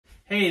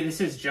Hey,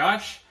 this is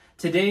Josh.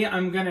 Today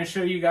I'm going to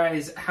show you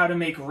guys how to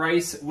make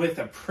rice with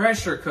a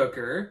pressure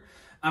cooker.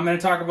 I'm going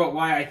to talk about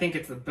why I think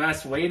it's the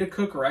best way to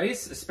cook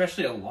rice,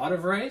 especially a lot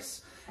of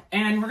rice.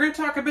 And we're going to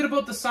talk a bit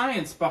about the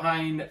science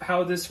behind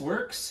how this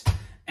works.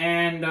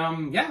 And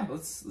yeah,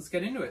 let's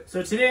get into it.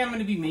 So today I'm going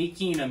to be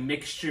making a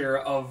mixture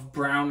of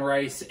brown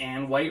rice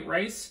and white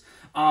rice.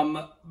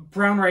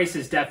 Brown rice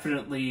is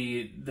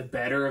definitely the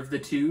better of the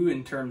two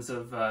in terms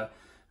of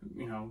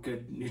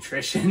good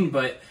nutrition,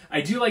 but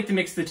I do like to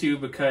mix the two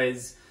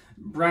because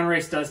brown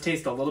rice does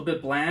taste a little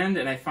bit bland,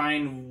 and I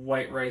find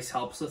white rice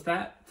helps with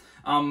that.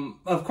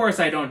 Of course,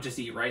 I don't just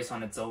eat rice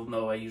on its own,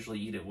 though. I usually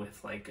eat it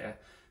with like a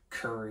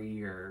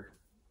curry or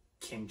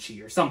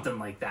kimchi or something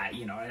like that.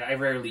 You know, I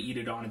rarely eat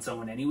it on its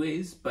own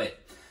anyways, but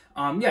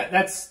yeah,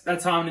 that's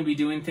how I'm gonna be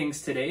doing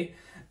things today.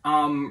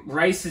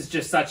 Rice is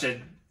just such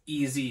an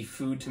easy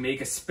food to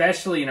make,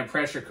 especially in a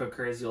pressure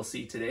cooker, as you'll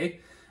see today.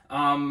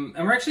 And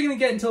we're actually going to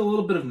get into a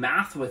little bit of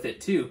math with it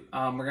too.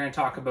 We're going to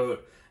talk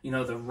about,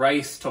 the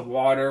rice to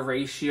water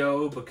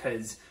ratio,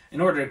 because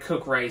in order to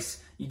cook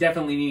rice, you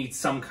definitely need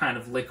some kind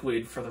of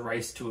liquid for the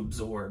rice to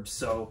absorb.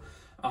 So,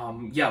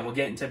 yeah, we'll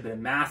get into a bit of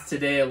math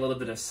today, a little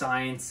bit of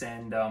science,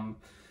 and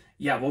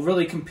yeah, we'll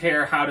really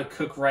compare how to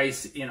cook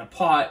rice in a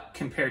pot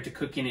compared to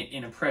cooking it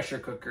in a pressure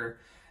cooker,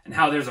 and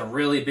how there's a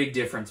really big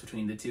difference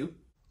between the two.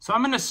 So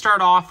I'm going to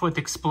start off with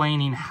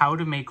explaining how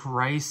to make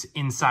rice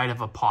inside of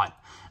a pot.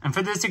 And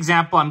for this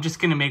example, I'm just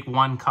going to make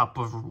 1 cup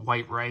of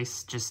white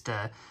rice just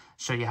to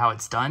show you how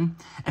it's done.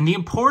 And the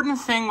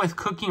important thing with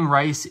cooking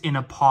rice in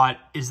a pot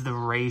is the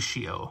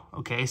ratio,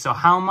 okay? So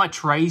how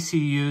much rice you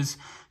use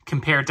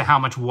compared to how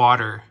much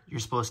water you're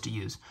supposed to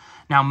use.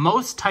 Now,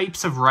 most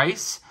types of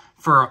rice,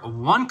 for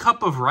 1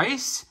 cup of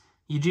rice,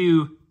 you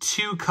do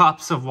 2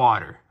 cups of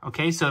water,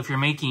 okay? So if you're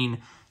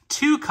making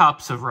 2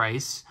 cups of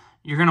rice,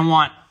 you're going to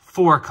want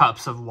 4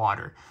 cups of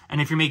water.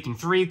 And if you're making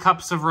 3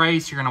 cups of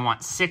rice, you're going to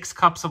want 6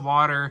 cups of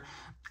water,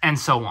 and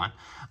so on.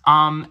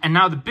 And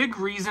now the big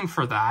reason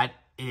for that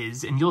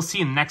is, and you'll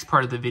see in the next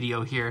part of the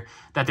video here,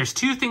 that there's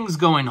 2 things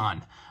going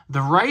on.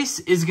 The rice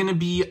is going to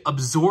be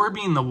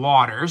absorbing the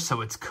water, so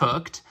it's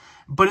cooked,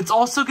 but it's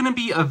also going to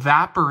be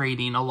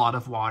evaporating a lot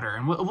of water.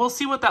 And we'll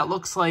see what that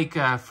looks like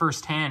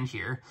firsthand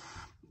here.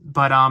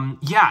 But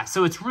yeah,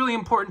 so it's really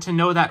important to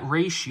know that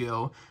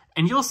ratio.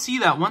 And you'll see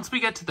that once we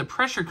get to the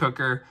pressure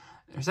cooker,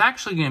 there's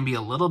actually going to be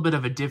a little bit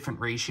of a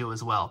different ratio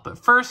as well. But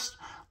first,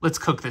 let's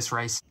cook this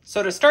rice.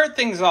 So to start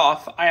things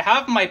off, I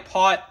have my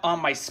pot on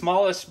my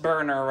smallest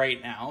burner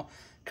right now,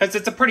 because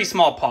it's a pretty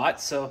small pot,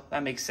 so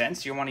that makes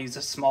sense. You want to use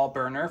a small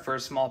burner for a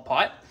small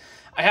pot.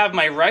 I have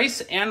my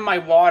rice and my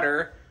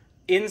water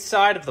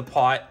inside of the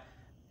pot,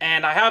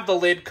 and I have the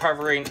lid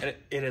covering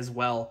it as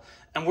well.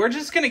 And we're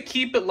just going to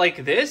keep it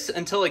like this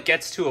until it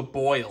gets to a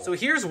boil. So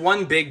here's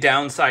one big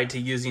downside to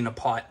using a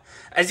pot.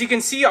 As you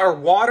can see, our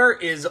water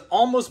is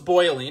almost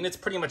boiling. It's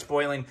pretty much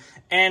boiling.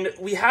 And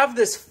we have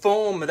this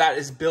foam that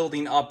is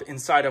building up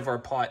inside of our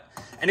pot.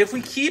 And if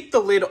we keep the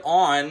lid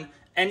on,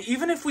 and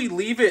even if we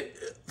leave it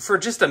for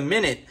just a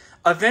minute,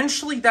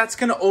 eventually that's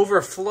going to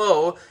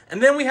overflow.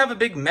 And then we have a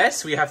big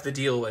mess we have to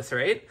deal with,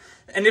 right?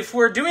 And if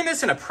we're doing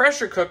this in a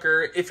pressure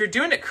cooker, if you're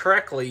doing it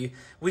correctly,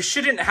 we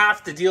shouldn't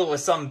have to deal with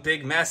some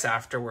big mess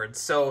afterwards.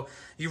 So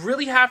you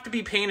really have to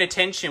be paying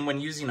attention when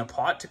using a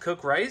pot to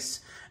cook rice.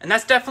 And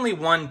that's definitely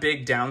one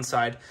big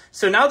downside.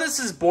 So now this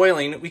is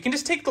boiling. We can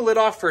just take the lid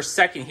off for a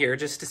second here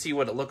just to see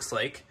what it looks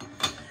like.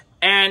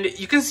 And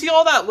you can see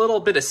all that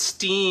little bit of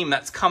steam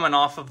that's coming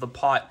off of the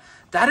pot.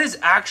 That is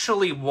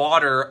actually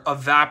water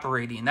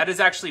evaporating. That is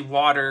actually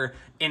water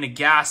in a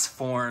gas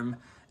form,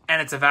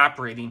 and it's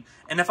evaporating.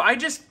 And if I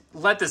just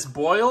let this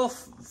boil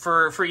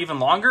for even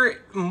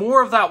longer,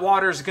 more of that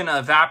water is going to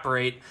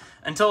evaporate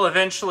until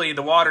eventually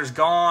the water's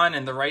gone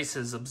and the rice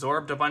has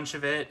absorbed a bunch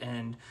of it.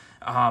 And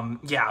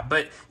yeah,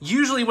 but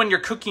usually when you're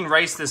cooking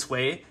rice this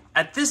way,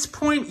 at this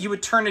point you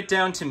would turn it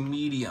down to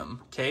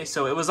medium, okay?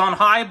 So it was on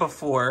high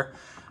before.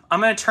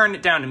 I'm going to turn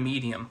it down to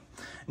medium.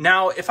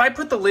 Now, if I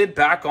put the lid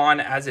back on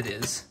as it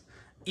is,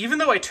 even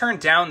though I turned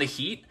down the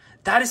heat,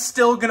 that is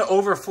still going to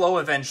overflow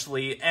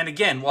eventually. And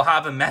again, we'll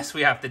have a mess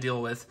we have to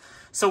deal with.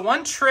 So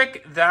one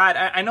trick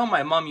that, I know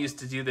my mom used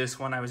to do this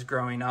when I was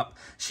growing up.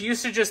 She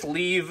used to just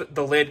leave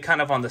the lid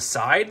kind of on the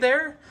side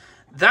there.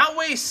 That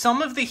way,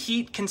 some of the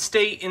heat can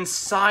stay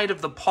inside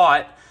of the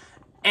pot,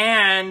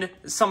 and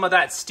some of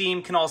that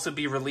steam can also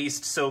be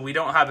released, so we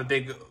don't have a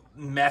big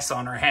mess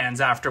on our hands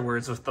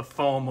afterwards with the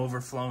foam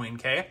overflowing,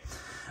 okay?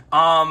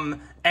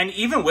 And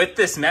even with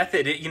this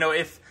method,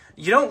 if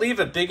you don't leave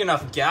a big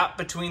enough gap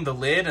between the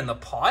lid and the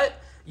pot,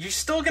 you're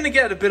still going to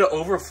get a bit of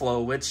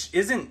overflow, which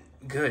isn't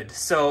good.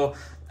 So,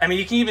 I mean,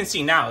 you can even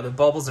see now the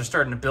bubbles are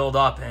starting to build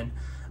up, and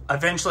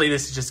eventually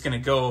this is just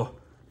going to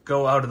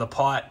go out of the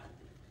pot.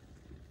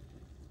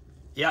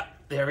 Yeah,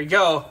 there we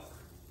go.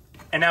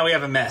 And now we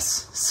have a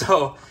mess.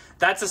 So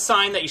that's a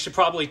sign that you should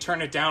probably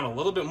turn it down a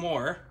little bit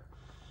more.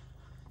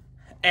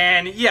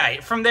 And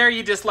yeah, from there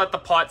you just let the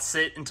pot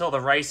sit until the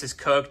rice is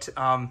cooked,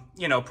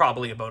 you know,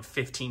 probably about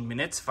 15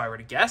 minutes if I were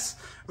to guess.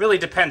 Really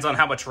depends on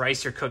how much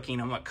rice you're cooking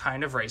and what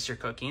kind of rice you're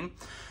cooking.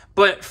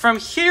 But from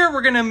here,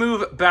 we're gonna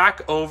move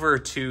back over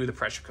to the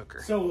pressure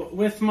cooker. So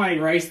with my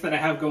rice that I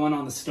have going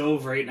on the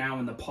stove right now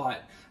in the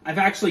pot, I've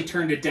actually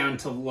turned it down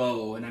to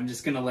low, and I'm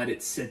just gonna let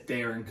it sit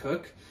there and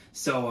cook.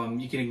 So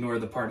you can ignore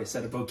the part I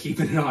said about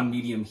keeping it on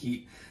medium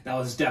heat. That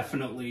was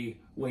definitely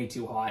way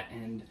too hot,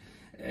 and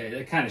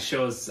it kind of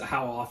shows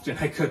how often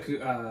I cook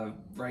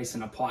rice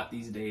in a pot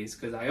these days,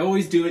 because I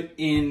always do it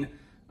in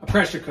a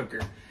pressure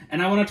cooker.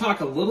 And I want to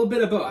talk a little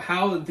bit about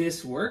how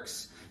this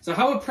works. So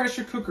how a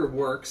pressure cooker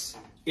works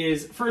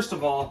is, first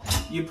of all,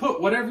 you put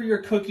whatever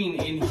you're cooking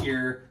in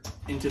here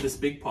into this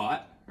big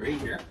pot right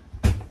here.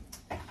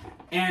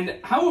 And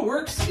how it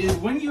works is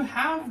when you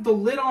have the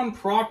lid on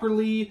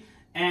properly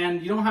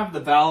and you don't have the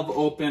valve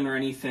open or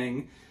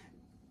anything,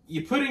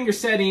 you put in your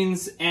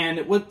settings,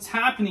 and what's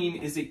happening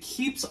is it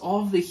keeps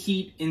all the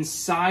heat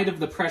inside of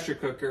the pressure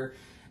cooker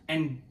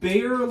and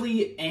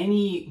barely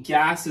any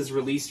gas is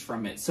released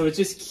from it. So it's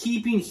just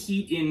keeping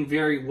heat in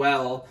very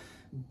well,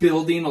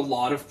 building a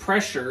lot of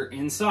pressure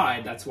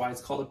inside. That's why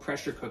it's called a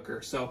pressure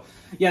cooker. So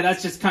yeah,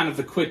 that's just kind of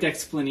the quick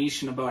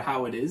explanation about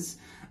how it is.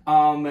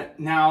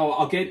 Now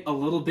I'll get a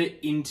little bit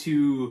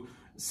into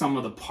some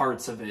of the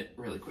parts of it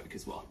really quick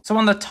as well. So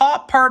on the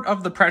top part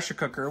of the pressure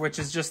cooker, which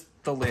is just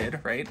the lid,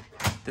 right?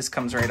 This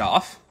comes right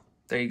off.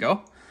 There you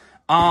go.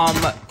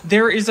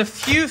 There is a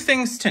few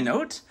things to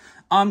note.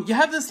 You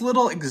have this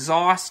little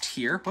exhaust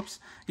here. Whoops.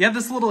 You have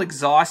this little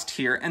exhaust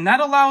here, and that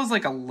allows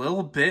like a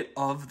little bit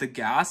of the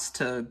gas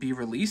to be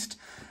released.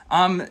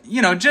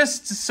 You know,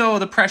 just so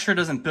the pressure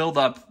doesn't build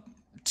up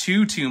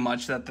too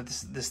much that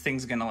this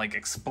thing's gonna like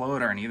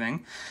explode or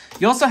anything.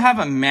 You also have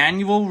a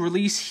manual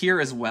release here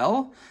as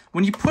well.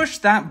 When you push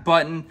that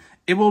button,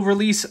 it will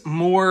release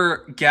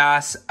more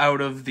gas out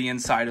of the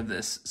inside of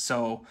this.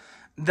 So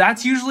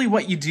that's usually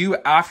what you do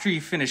after you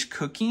finish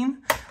cooking.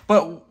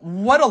 But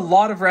what a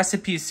lot of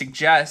recipes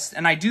suggest,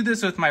 and I do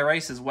this with my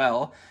rice as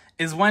well,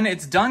 is when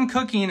it's done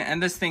cooking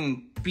and this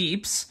thing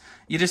beeps,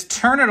 you just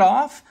turn it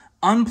off,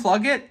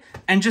 unplug it,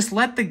 and just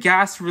let the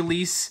gas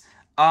release.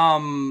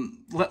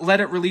 Let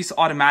it release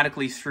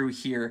automatically through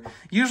here.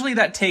 Usually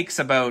that takes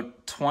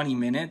about 20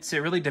 minutes. It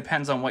really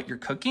depends on what you're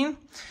cooking.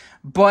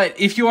 But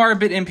if you are a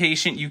bit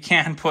impatient, you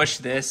can push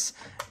this,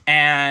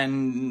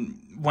 and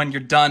when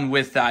you're done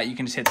with that, you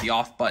can just hit the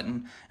off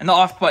button. And the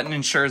off button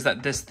ensures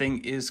that this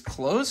thing is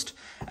closed.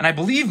 And I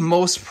believe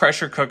most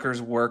pressure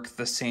cookers work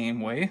the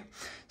same way.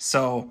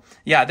 So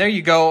yeah, there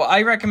you go.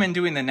 I recommend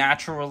doing the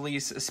natural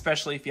release,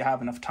 especially if you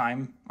have enough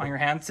time on your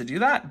hands to do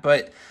that.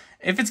 But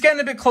if it's getting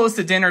a bit close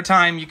to dinner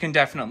time, you can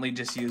definitely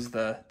just use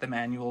the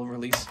manual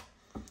release.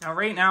 Now,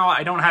 right now,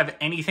 I don't have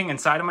anything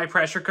inside of my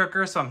pressure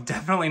cooker, so I'm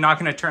definitely not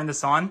going to turn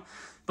this on.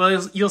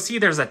 But you'll see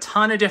there's a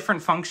ton of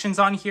different functions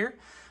on here.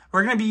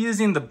 We're going to be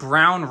using the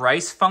brown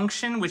rice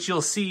function, which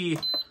you'll see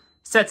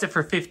sets it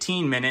for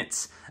 15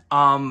 minutes.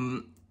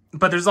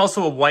 But there's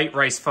also a white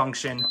rice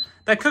function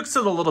that cooks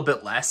it a little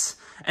bit less.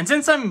 And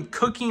since I'm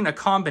cooking a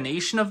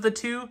combination of the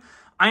two,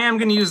 I am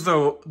going to use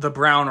the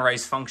brown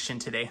rice function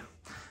today.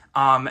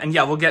 And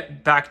yeah, we'll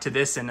get back to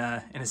this in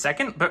a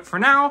second. But for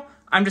now,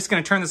 I'm just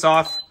going to turn this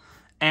off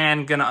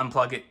and going to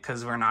unplug it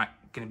because we're not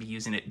going to be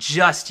using it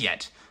just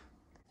yet.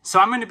 So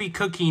I'm going to be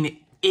cooking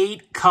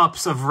 8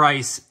 cups of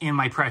rice in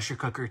my pressure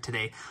cooker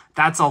today.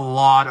 That's a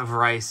lot of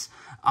rice.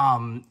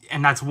 And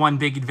that's one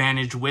big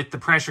advantage with the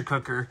pressure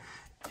cooker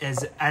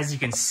is, as you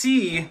can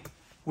see,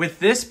 with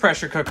this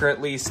pressure cooker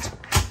at least,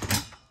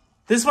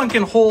 this one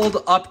can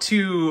hold up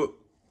to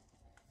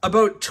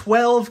about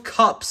 12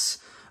 cups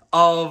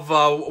of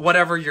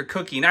whatever you're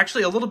cooking.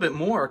 Actually, a little bit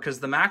more because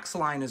the max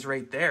line is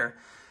right there.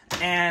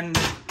 And,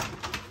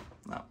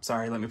 oh,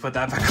 sorry, let me put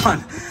that back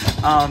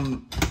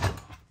on.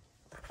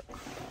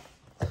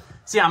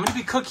 So yeah, I'm going to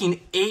be cooking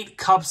 8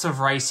 cups of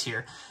rice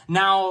here.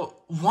 Now,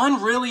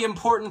 one really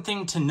important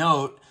thing to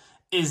note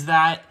is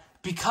that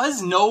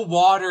because no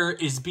water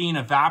is being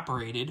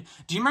evaporated,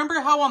 do you remember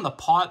how on the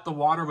pot the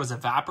water was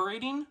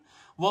evaporating?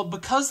 Well,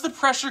 because the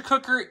pressure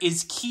cooker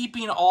is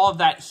keeping all of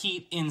that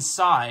heat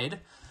inside,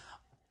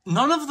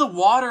 none of the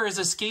water is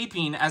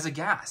escaping as a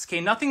gas, okay?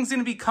 Nothing's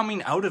going to be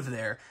coming out of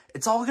there.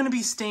 It's all going to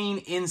be staying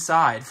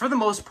inside for the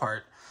most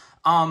part.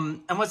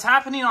 And what's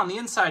happening on the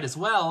inside as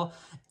well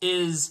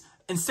is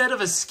instead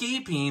of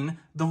escaping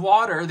the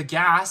water, the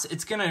gas,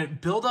 it's going to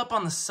build up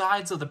on the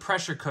sides of the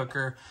pressure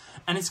cooker,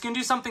 and it's going to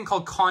do something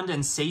called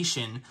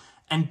condensation.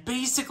 And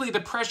basically the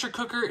pressure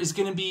cooker is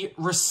going to be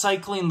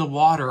recycling the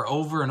water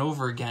over and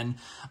over again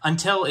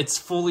until it's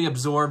fully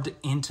absorbed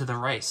into the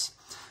rice.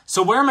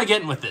 So where am I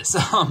getting with this?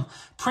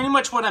 Pretty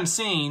much what I'm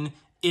saying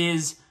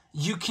is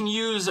you can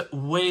use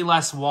way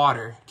less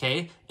water,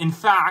 okay? In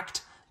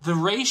fact, the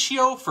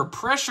ratio for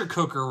pressure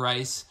cooker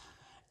rice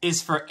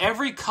is for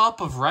every cup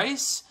of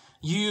rice,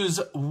 you use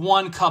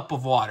 1 cup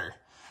of water.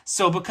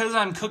 So because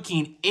I'm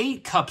cooking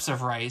 8 cups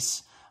of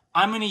rice,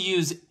 I'm going to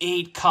use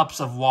 8 cups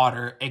of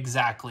water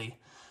exactly.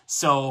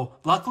 So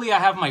luckily I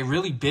have my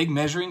really big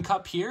measuring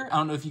cup here. I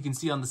don't know if you can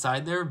see on the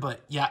side there,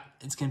 but yeah,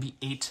 it's gonna be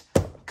 8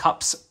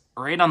 cups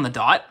right on the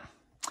dot.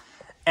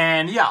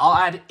 And yeah, I'll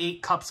add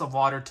 8 cups of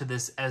water to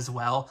this as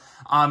well.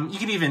 You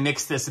can even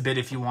mix this a bit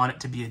if you want it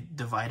to be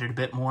divided a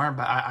bit more,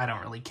 but I don't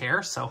really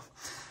care. So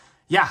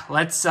yeah,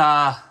 let's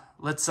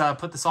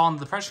put this all into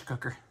the pressure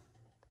cooker.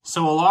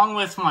 So along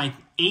with my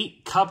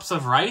 8 cups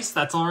of rice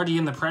that's already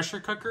in the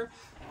pressure cooker,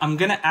 I'm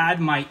gonna add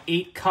my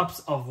 8 cups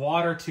of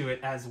water to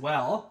it as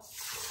well.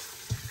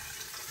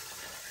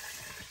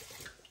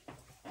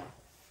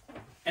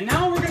 And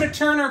now we're gonna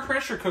turn our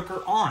pressure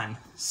cooker on.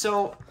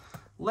 So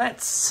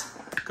let's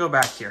go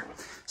back here.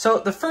 So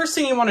the first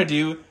thing you wanna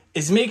do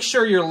is make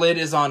sure your lid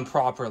is on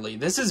properly.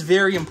 This is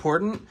very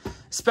important,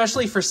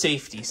 especially for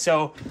safety.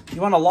 So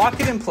you wanna lock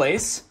it in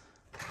place,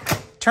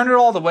 turn it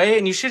all the way,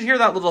 and you should hear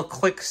that little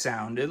click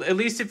sound, at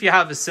least if you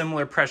have a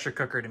similar pressure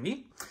cooker to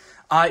me.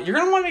 You're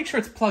gonna wanna make sure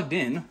it's plugged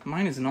in.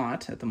 Mine is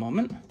not at the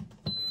moment.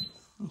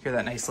 You hear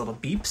that nice little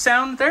beep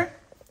sound there?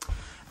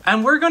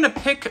 And we're gonna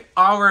pick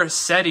our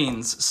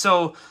settings.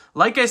 So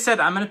like I said,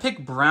 I'm gonna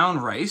pick brown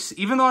rice.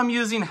 Even though I'm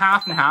using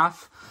half and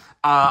half,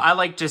 I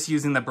like just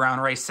using the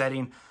brown rice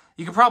setting.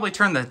 You could probably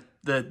turn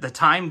the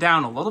time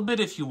down a little bit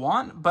if you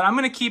want, but I'm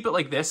gonna keep it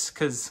like this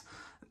because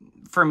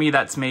for me,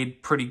 that's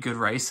made pretty good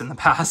rice in the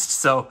past.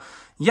 So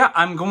yeah,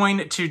 I'm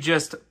going to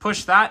just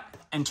push that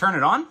and turn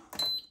it on.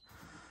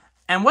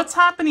 And what's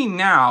happening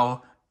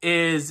now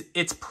is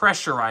it's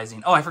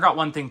pressurizing. Oh, I forgot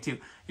one thing too.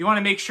 You wanna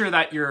make sure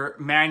that your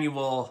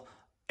manual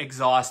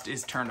exhaust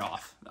is turned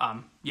off.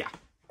 Yeah,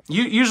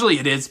 usually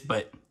it is,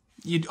 but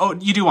you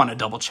do want to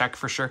double check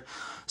for sure.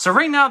 So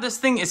right now this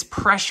thing is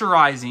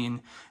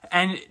pressurizing,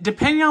 and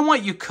depending on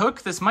what you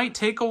cook, this might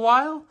take a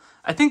while.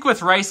 I think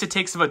with rice it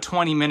takes about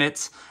 20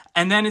 minutes,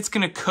 and then it's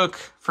going to cook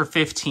for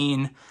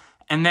 15,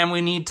 and then we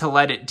need to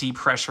let it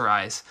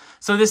depressurize.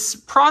 So this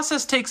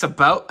process takes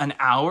about an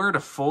hour to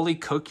fully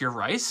cook your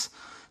rice.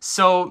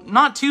 So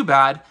not too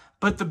bad,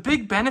 but the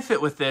big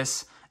benefit with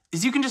this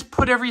is you can just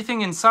put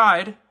everything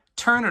inside,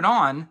 turn it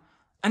on,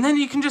 and then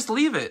you can just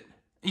leave it.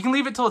 You can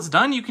leave it till it's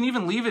done. You can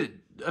even leave it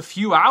a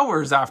few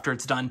hours after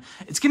it's done.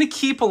 It's going to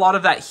keep a lot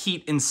of that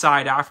heat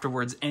inside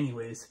afterwards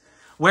anyways.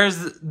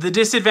 Whereas the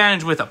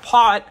disadvantage with a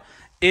pot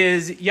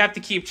is you have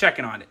to keep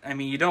checking on it. I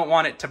mean, you don't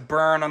want it to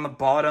burn on the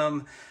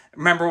bottom.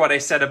 Remember what I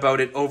said about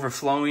it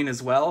overflowing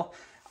as well?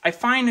 I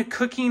find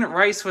cooking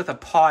rice with a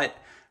pot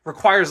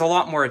requires a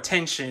lot more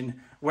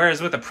attention,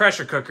 whereas with a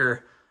pressure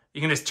cooker,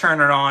 you can just turn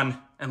it on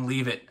and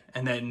leave it,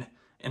 and then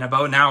in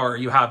about an hour,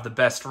 you have the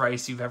best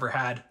rice you've ever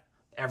had,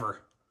 ever.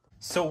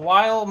 So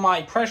while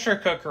my pressure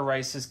cooker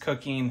rice is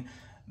cooking,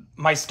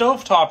 my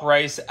stovetop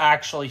rice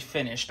actually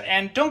finished.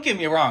 And don't get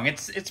me wrong,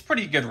 it's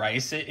pretty good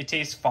rice. It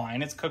tastes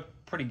fine. It's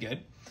cooked pretty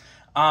good.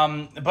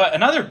 But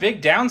another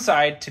big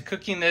downside to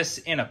cooking this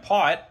in a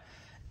pot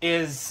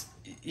is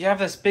you have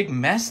this big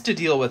mess to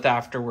deal with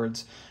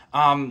afterwards.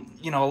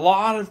 You know, a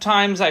lot of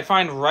times I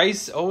find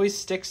rice always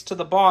sticks to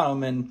the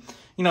bottom, and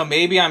you know,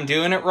 maybe I'm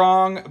doing it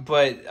wrong,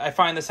 but I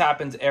find this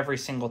happens every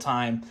single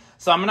time.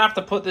 So I'm gonna have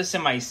to put this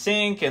in my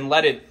sink and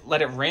let it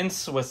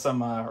rinse with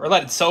some, or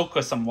let it soak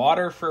with some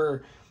water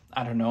for,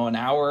 I don't know, an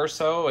hour or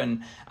so.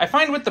 And I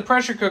find with the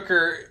pressure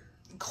cooker,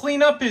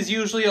 cleanup is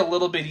usually a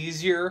little bit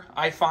easier,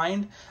 I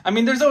find. I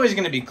mean, there's always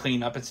gonna be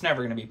cleanup. It's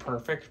never gonna be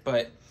perfect,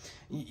 but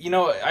you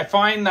know, I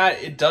find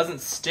that it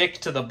doesn't stick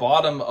to the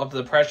bottom of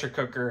the pressure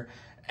cooker,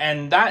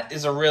 and that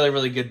is a really,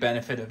 really good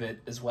benefit of it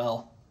as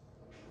well.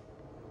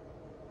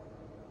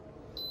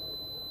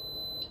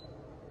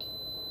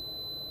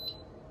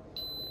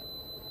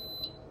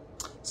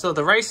 So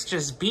the rice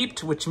just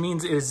beeped, which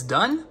means it is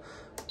done.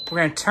 We're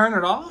gonna turn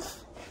it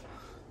off,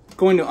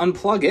 going to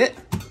unplug it,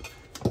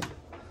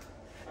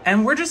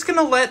 and we're just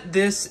gonna let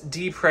this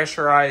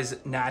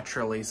depressurize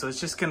naturally. So it's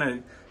just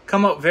gonna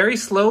come out very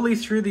slowly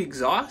through the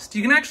exhaust.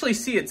 You can actually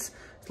see it's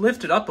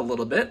lifted up a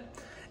little bit.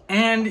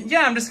 And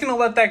yeah, I'm just gonna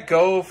let that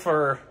go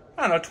for,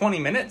 I don't know, 20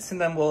 minutes,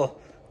 and then we'll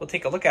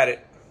take a look at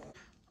it.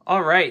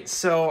 All right,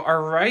 so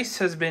our rice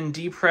has been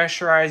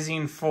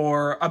depressurizing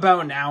for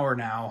about an hour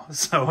now.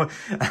 So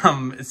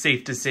it's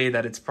safe to say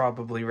that it's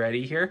probably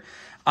ready here.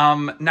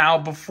 Now,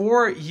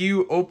 before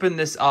you open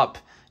this up,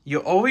 you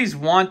always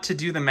want to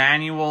do the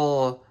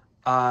manual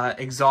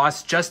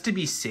exhaust just to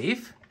be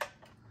safe.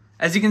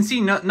 As you can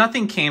see,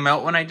 nothing came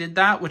out when I did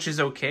that, which is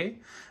okay.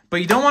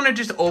 But you don't want to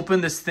just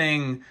open this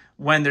thing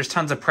when there's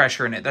tons of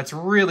pressure in it. That's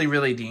really,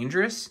 really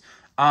dangerous.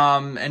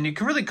 And it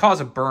can really cause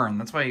a burn.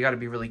 That's why you got to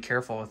be really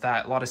careful with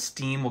that. A lot of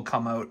steam will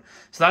come out.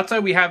 So that's why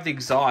we have the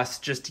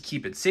exhaust, just to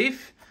keep it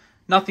safe.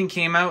 Nothing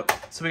came out,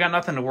 so we got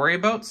nothing to worry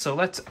about. So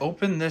let's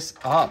open this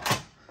up.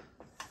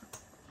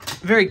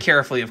 Very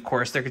carefully, of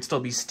course. There could still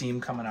be steam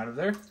coming out of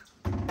there.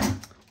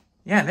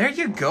 Yeah, there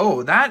you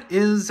go. That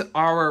is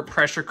our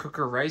pressure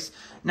cooker rice.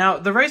 Now,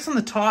 the rice on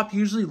the top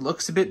usually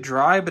looks a bit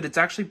dry, but it's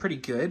actually pretty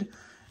good.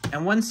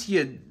 And once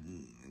you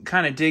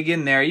kind of dig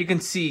in there, you can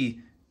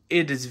see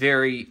it is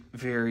very,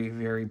 very,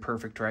 very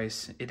perfect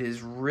rice. It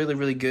is really,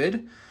 really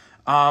good.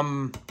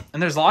 And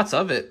there's lots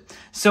of it.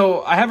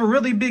 So I have a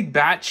really big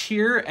batch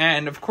here,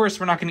 and of course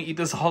we're not going to eat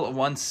this all at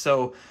once.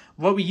 So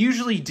what we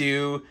usually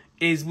do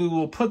is we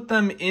will put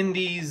them in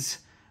these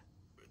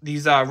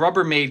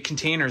Rubbermaid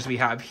containers we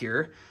have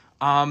here.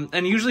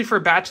 And usually for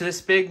a batch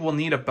this big, we'll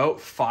need about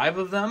 5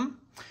 of them.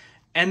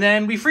 And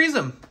then we freeze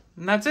them,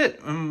 and that's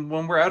it. And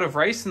when we're out of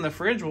rice in the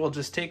fridge, we'll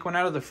just take one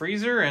out of the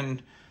freezer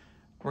and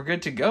we're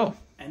good to go.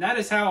 And that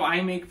is how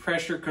I make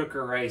pressure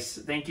cooker rice.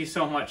 Thank you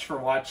so much for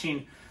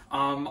watching.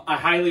 I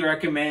highly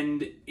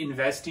recommend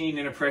investing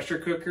in a pressure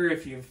cooker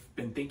if you've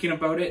been thinking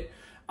about it.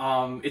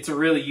 It's a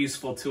really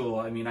useful tool.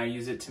 I mean, I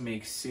use it to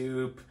make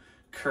soup,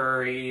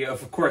 curry.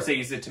 Of course, I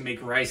use it to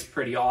make rice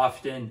pretty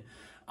often.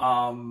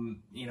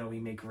 You know, we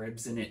make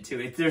ribs in it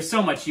too. There's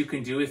so much you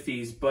can do with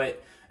these,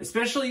 but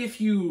especially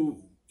if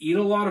you eat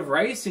a lot of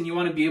rice and you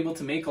want to be able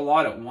to make a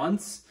lot at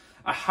once,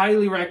 I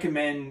highly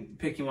recommend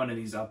picking one of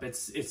these up.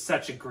 It's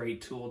such a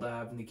great tool to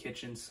have in the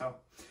kitchen. So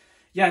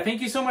yeah,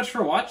 thank you so much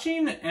for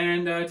watching,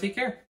 and take care.